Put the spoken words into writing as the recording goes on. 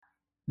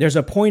there's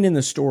a point in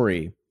the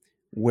story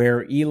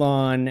where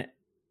Elon,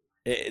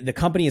 the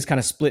company is kind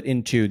of split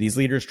in two. These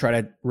leaders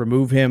try to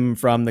remove him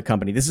from the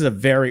company. This is a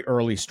very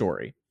early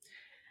story.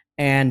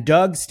 And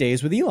Doug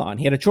stays with Elon.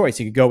 He had a choice.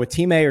 He could go with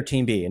Team A or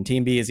Team B, and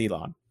Team B is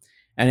Elon.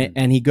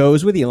 And he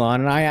goes with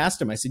Elon. And I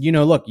asked him, I said,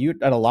 look, you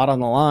had a lot on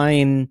the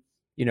line.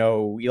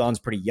 Elon's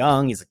pretty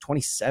young. He's like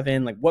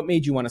 27. Like, what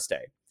made you want to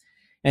stay?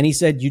 And he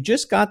said, you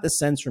just got the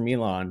sense from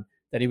Elon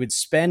that he would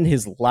spend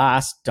his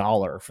last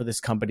dollar for this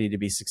company to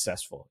be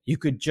successful. You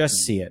could just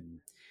see it.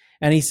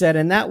 And he said,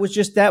 and that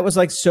was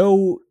like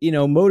so,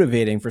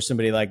 motivating for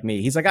somebody like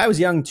me. He's like, I was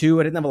young too.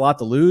 I didn't have a lot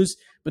to lose,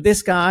 but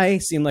this guy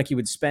seemed like he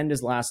would spend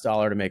his last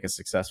dollar to make us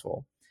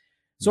successful.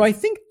 So I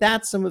think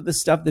that's some of the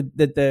stuff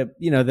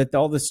that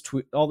all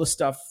the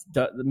stuff,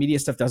 the media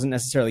stuff doesn't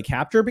necessarily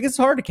capture, because it's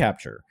hard to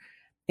capture.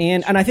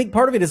 And I think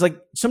part of it is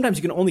like, sometimes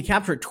you can only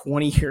capture it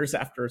 20 years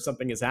after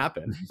something has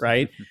happened.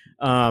 Right.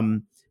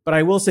 But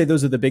I will say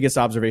those are the biggest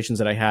observations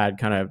that I had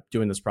kind of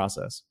doing this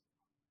process.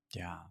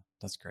 Yeah.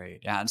 That's great.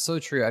 Yeah. It's so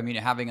true. I mean,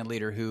 having a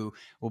leader who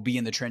will be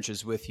in the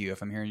trenches with you,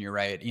 if I'm hearing you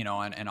right,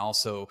 and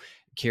also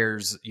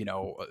cares,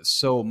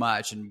 so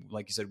much. And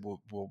like you said,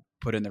 will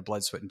put in their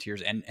blood, sweat, and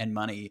tears and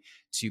money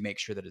to make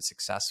sure that it's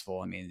successful.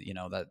 I mean,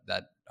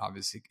 that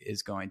obviously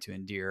is going to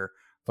endear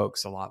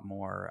folks a lot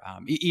more,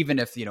 even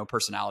if,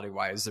 personality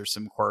wise, there's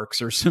some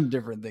quirks or some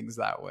different things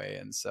that way.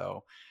 And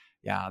so,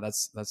 yeah,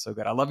 that's so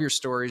good. I love your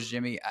stories,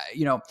 Jimmy.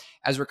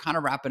 As we're kind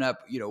of wrapping up,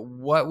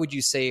 what would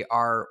you say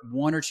are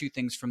one or two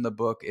things from the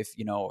book? If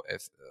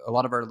a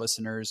lot of our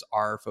listeners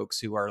are folks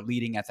who are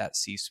leading at that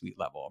C-suite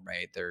level,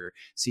 right? They're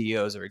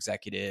CEOs or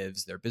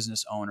executives, they're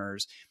business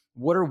owners.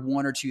 What are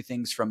one or two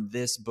things from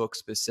this book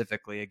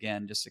specifically?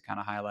 Again, just to kind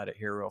of highlight it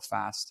here real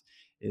fast,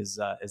 is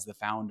The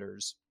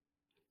Founders.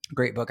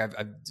 Great book.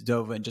 I've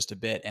dove in just a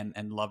bit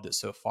and loved it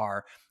so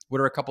far. What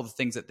are a couple of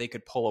things that they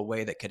could pull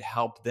away that could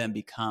help them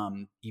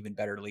become even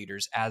better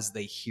leaders as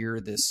they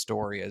hear this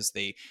story, as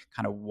they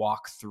kind of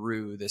walk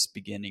through this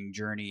beginning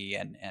journey,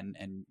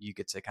 and you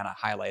get to kind of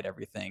highlight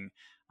everything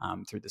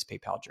through this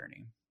PayPal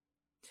journey?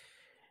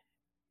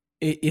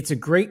 It's a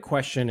great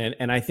question.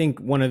 And I think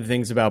one of the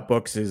things about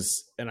books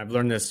is, and I've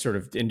learned this sort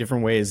of in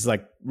different ways,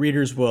 like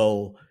readers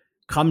will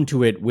come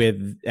to it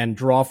with and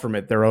draw from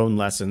it their own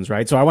lessons,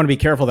 right? So I want to be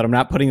careful that I'm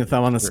not putting the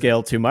thumb on the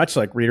scale too much.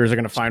 Like readers are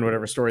going to find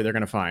whatever story they're going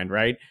to find,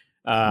 right?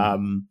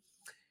 And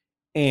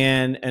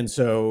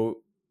so,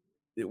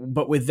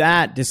 but with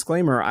that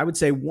disclaimer, I would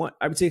say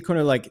kind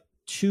of like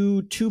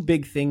two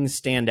big things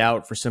stand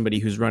out for somebody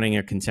who's running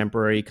a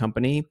contemporary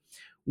company.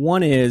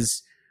 One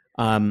is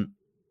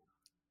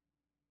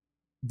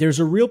there's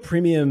a real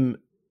premium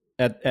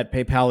at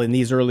PayPal in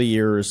these early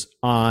years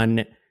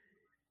on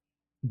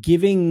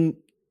giving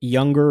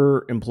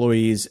younger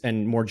employees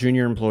and more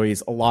junior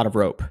employees a lot of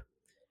rope.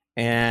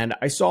 And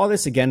I saw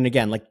this again and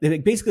again, like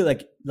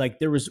basically like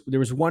there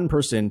was one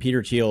person,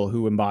 Peter Thiel,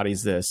 who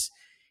embodies this.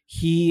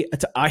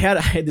 I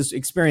had this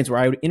experience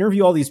where I would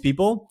interview all these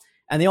people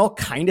and they all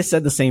kind of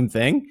said the same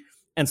thing.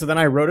 And so then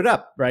I wrote it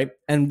up, right?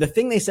 And the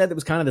thing they said that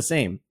was kind of the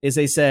same is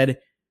they said,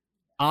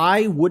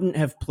 I wouldn't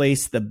have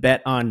placed the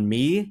bet on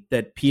me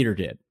that Peter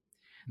did.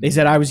 They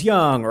said I was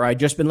young, or I'd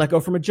just been let go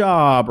from a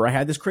job, or I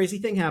had this crazy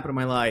thing happen in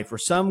my life, or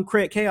some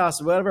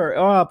chaos, or whatever,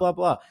 blah,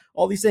 blah,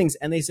 all these things.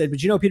 And they said, but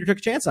Peter took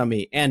a chance on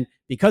me. And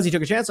because he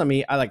took a chance on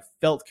me, I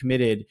felt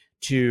committed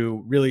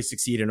to really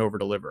succeed and over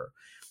deliver.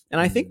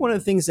 And I think one of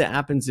the things that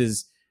happens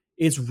is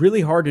it's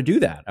really hard to do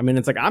that. I mean,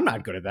 it's like, I'm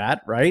not good at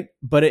that, right?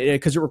 But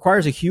because it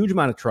requires a huge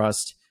amount of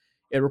trust.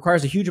 It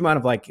requires a huge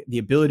amount of the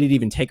ability to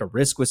even take a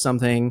risk with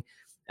something.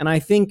 And I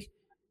think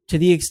to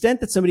the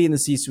extent that somebody in the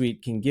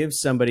C-suite can give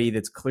somebody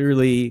that's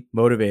clearly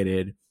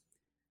motivated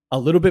a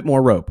little bit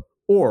more rope,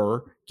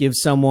 or give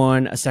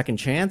someone a second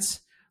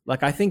chance,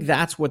 I think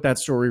that's what that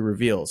story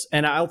reveals.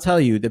 And I'll tell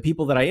you, the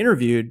people that I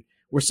interviewed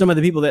were some of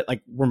the people that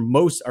were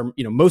most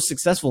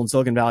successful in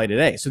Silicon Valley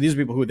today. So these are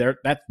people who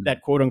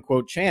that quote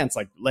unquote chance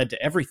led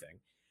to everything.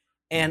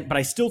 But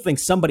I still think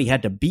somebody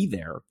had to be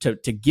there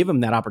to give them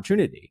that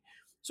opportunity.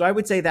 So I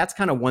would say that's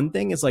kind of one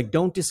thing is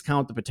don't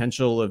discount the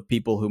potential of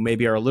people who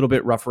maybe are a little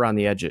bit rough around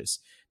the edges,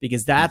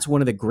 because that's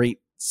one of the great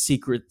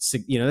secrets,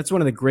 that's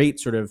one of the great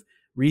sort of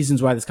reasons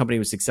why this company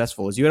was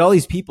successful is you had all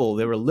these people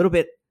that were a little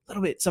bit,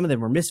 some of them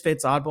were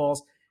misfits, oddballs,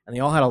 and they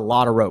all had a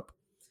lot of rope.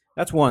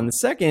 That's one. The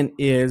second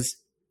is,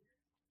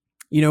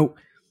 the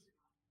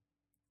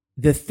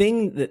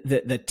thing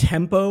that the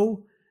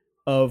tempo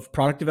of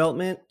product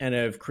development and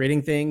of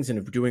creating things and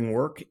of doing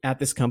work at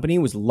this company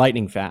was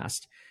lightning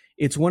fast.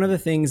 It's one of the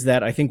things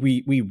that I think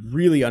we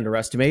really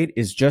underestimate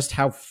is just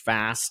how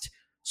fast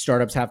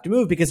startups have to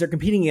move, because they're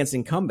competing against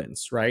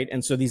incumbents, right?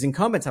 And so these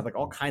incumbents have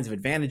all kinds of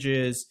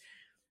advantages.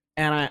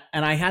 And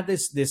I had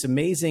this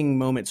amazing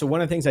moment. So one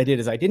of the things I did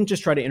is I didn't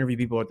just try to interview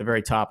people at the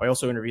very top. I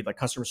also interviewed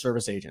customer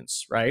service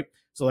agents, right?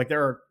 So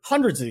there are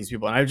hundreds of these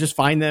people, and I would just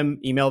find them,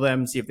 email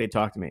them, see if they'd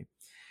talk to me.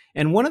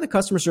 And one of the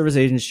customer service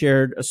agents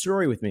shared a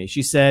story with me.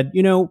 She said,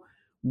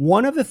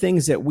 one of the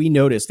things that we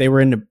noticed, they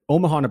were in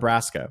Omaha,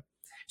 Nebraska.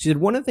 She said,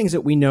 one of the things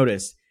that we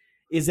noticed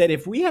is that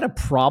if we had a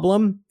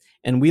problem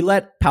And we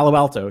let Palo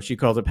Alto, she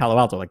calls it Palo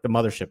Alto, like the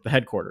mothership, the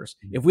headquarters.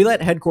 If we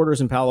let headquarters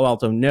in Palo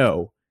Alto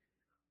know,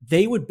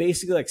 they would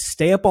basically like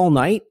stay up all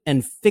night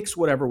and fix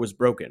whatever was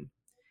broken.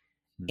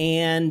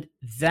 And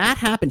that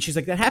happened. She's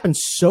like, that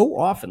happens so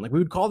often. Like we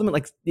would call them at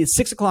like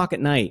 6 o'clock at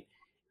night,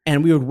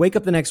 and we would wake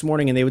up the next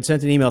morning and they would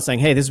send an email saying,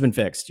 hey, this has been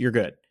fixed. You're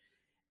good.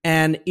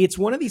 And it's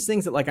one of these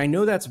things that, like, I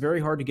know that's very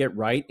hard to get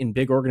right in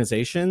big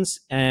organizations.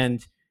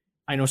 And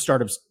I know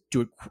startups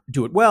do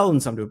it well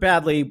and some do it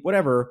badly,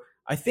 whatever.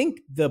 I think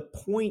the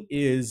point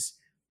is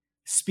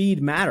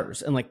speed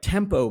matters and like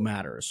tempo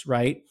matters,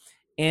 right?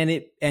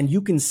 And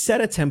you can set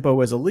a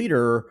tempo as a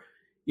leader.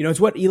 You know, it's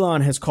what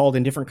Elon has called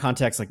in different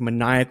contexts like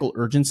maniacal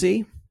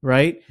urgency,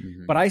 right?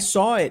 Mm-hmm. But I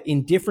saw it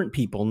in different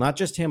people, not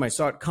just him. I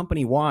saw it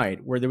company wide,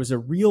 where there was a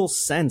real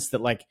sense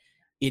that like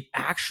it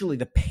actually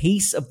the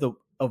pace of the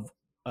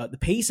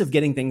pace of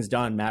getting things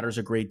done matters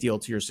a great deal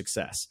to your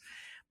success.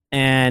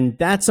 And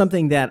that's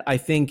something that I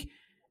think,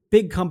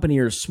 big company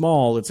or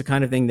small, it's the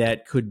kind of thing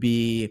that could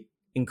be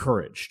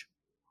encouraged.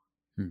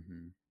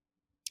 Mm-hmm.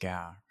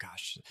 Yeah,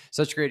 gosh,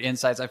 such great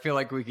insights. I feel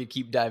like we could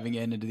keep diving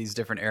into these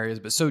different areas,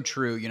 but so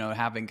true, you know,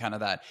 having kind of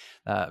that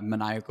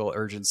maniacal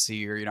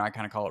urgency, or, you know, I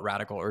kind of call it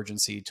radical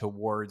urgency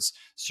towards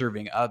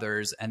serving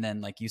others. And then,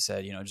 like you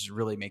said, you know, just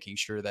really making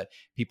sure that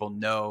people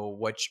know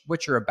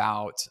what you're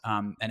about,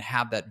 and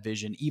have that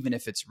vision, even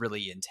if it's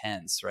really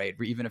intense, right?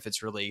 Even if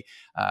it's really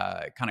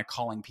kind of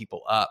calling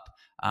people up,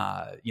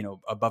 you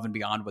know, above and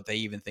beyond what they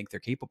even think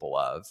they're capable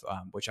of,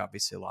 which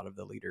obviously a lot of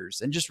the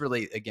leaders and just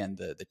really, again,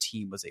 the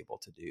team was able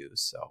to do.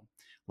 So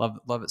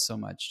love it so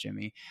much,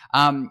 Jimmy.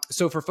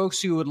 So for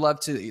folks who would love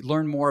to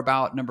learn more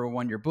about, number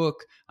one, your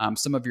book,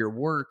 some of your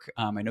work,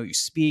 I know you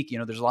speak, you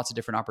know, there's lots of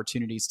different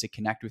opportunities to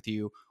connect with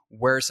you.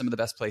 Where are some of the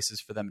best places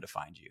for them to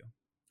find you?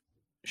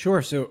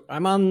 Sure. So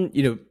I'm on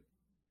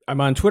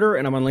Twitter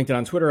and I'm on LinkedIn.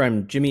 On Twitter,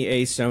 I'm Jimmy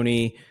A.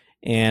 Soni.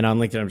 And on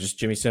LinkedIn, I'm just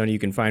Jimmy Soni. You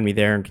can find me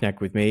there and connect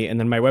with me. And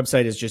then my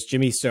website is just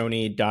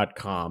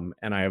jimmysoni.com.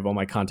 And I have all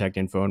my contact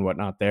info and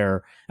whatnot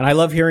there. And I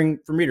love hearing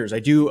from readers. I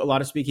do a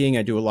lot of speaking.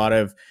 I do a lot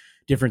of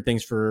different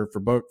things for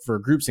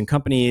groups and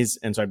companies.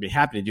 And so I'd be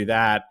happy to do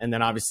that. And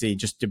then obviously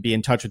just to be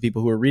in touch with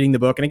people who are reading the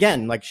book. And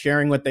again, like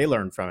sharing what they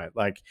learned from it.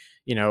 Like,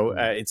 you know,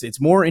 it's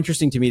more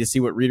interesting to me to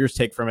see what readers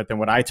take from it than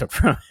what I took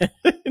from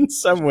it in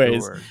some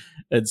ways.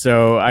 And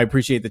so I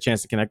appreciate the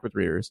chance to connect with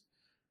readers.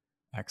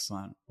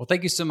 Excellent. Well,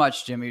 thank you so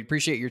much, Jimmy.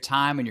 Appreciate your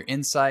time and your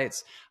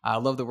insights. I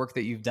love the work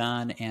that you've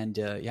done. And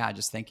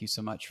just thank you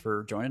so much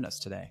for joining us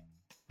today.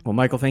 Well,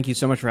 Michael, thank you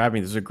so much for having me.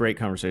 This was a great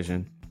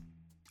conversation.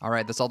 All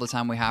right, that's all the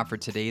time we have for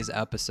today's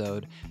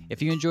episode.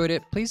 If you enjoyed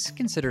it, please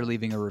consider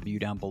leaving a review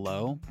down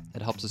below.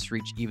 It helps us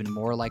reach even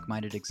more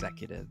like-minded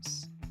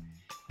executives.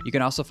 You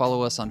can also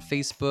follow us on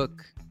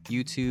Facebook,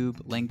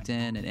 YouTube,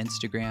 LinkedIn, and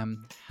Instagram.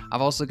 I've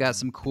also got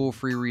some cool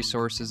free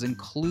resources,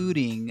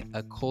 including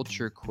a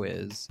culture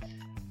quiz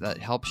that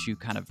helps you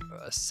kind of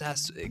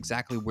assess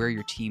exactly where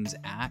your team's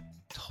at,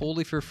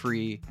 totally for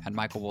free at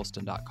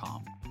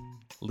michaelwolston.com.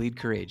 Lead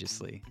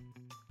courageously.